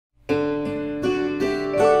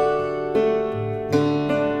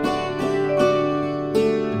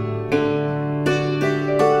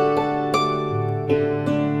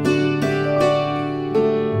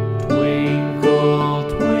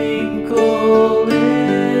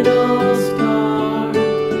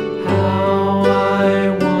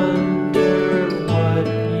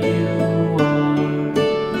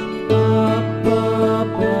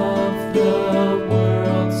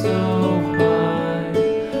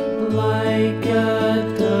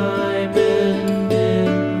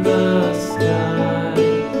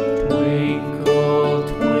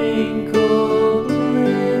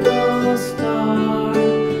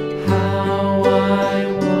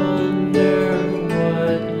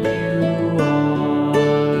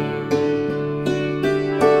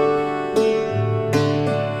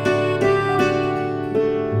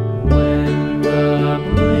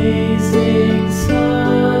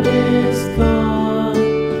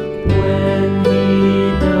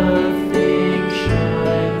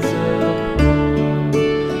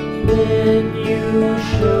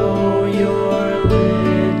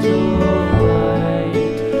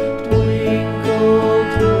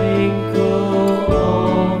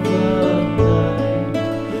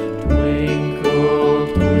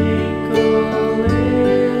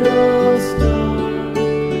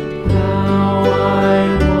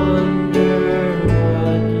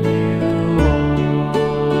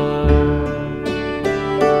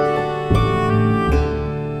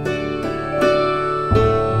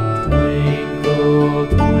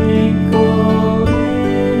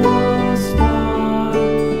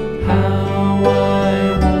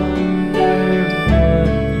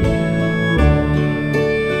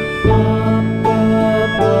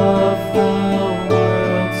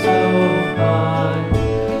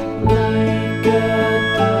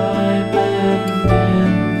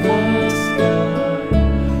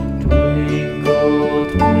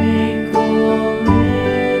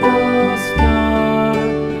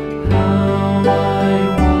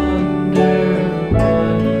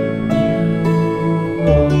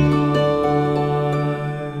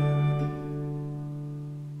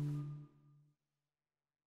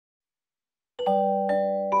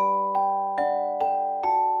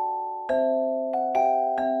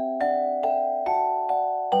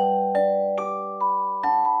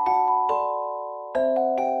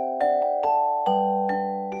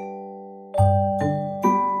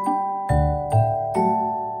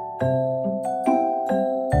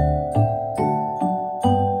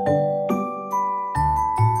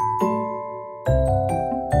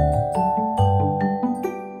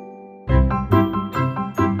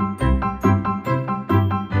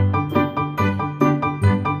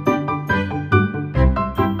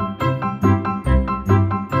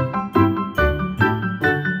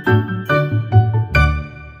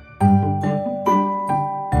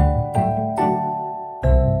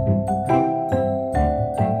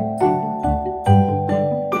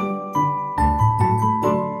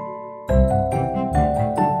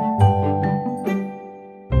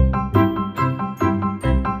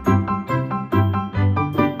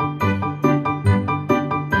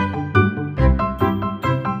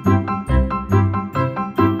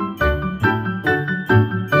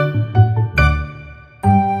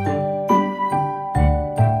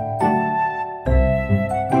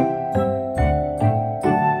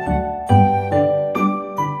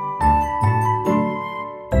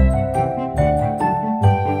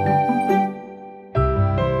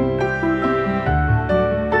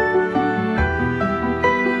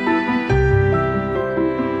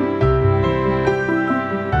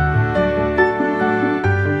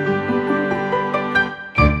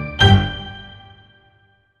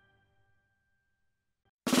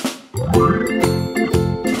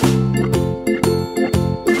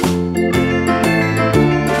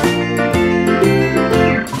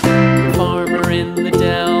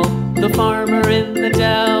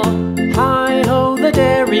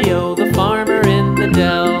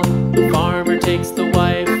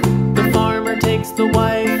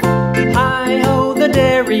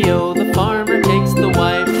dairy-o, the farmer takes the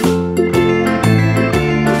wife.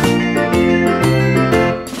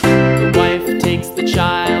 The wife takes the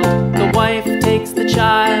child, the wife takes the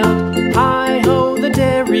child. Hi-ho, the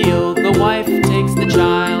dairy-o, the wife takes the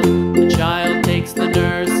child. The child takes the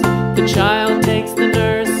nurse, the child takes the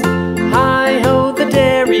nurse. Hi-ho, the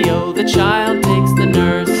dairy-o, the child takes the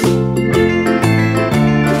nurse.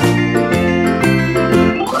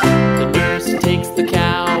 The nurse takes the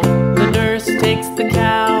cow, the nurse takes the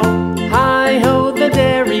cow. Hi-ho, the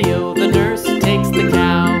dairy-o, the nurse takes the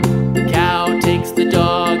cow. The cow takes the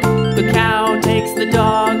dog, the cow takes the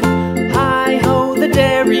dog. Hi-ho, the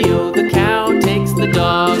dairy-o, the cow takes the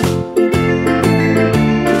dog.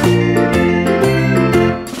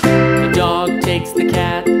 The dog takes the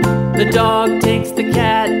cat, the dog takes the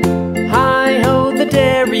cat. Hi-ho, the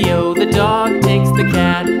dairy-o, the dog takes the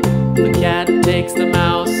cat. The cat takes the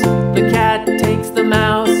mouse, the cat takes the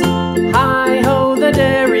mouse. Hi-ho, the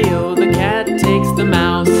dairy-o, the cat takes the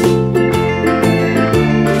mouse.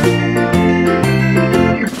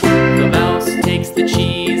 The mouse takes the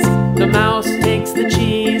cheese, the mouse takes the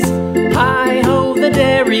cheese. Hi-ho, the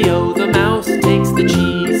dairy-o, the mouse takes the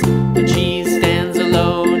cheese. The cheese stands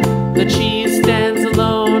alone, the cheese stands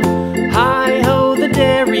alone. Hi-ho, the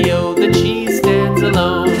dairy-o, the cheese stands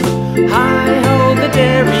alone. Hi-ho, the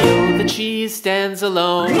dairy-o, the cheese stands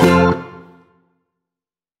alone.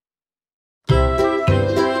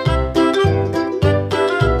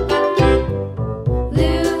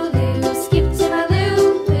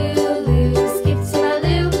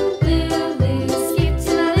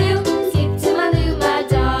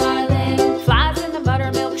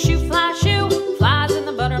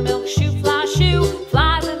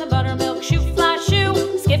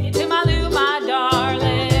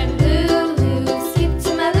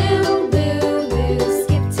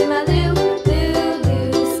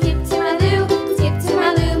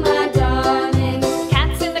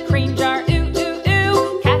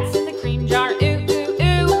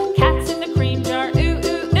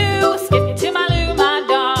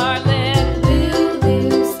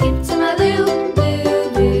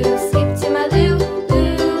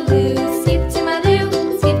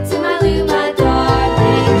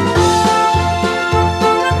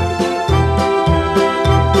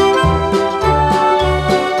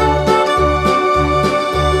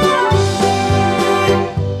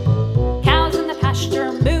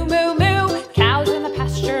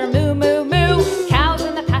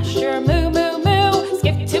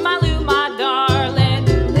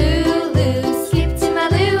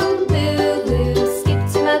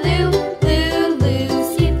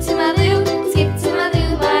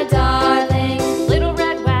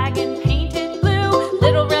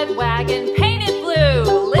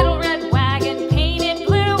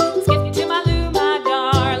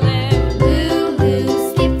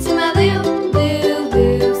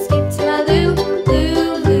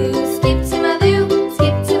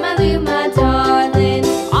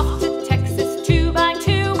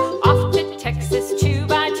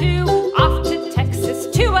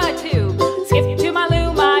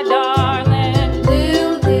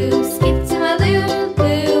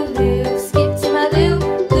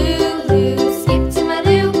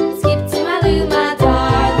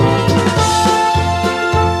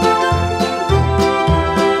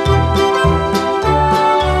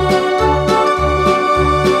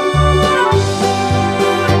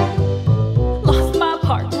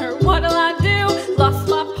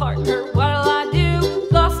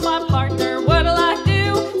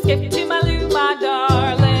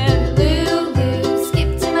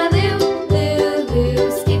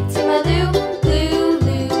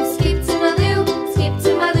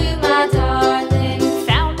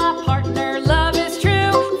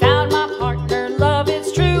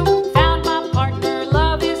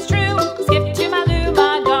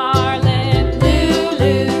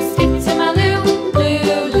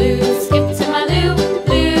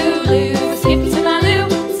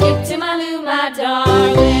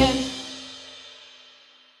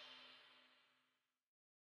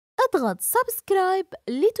 اضغط سبسكرايب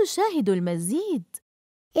لتشاهدوا المزيد.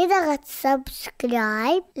 اضغط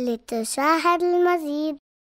سبسكرايب لتشاهد المزيد.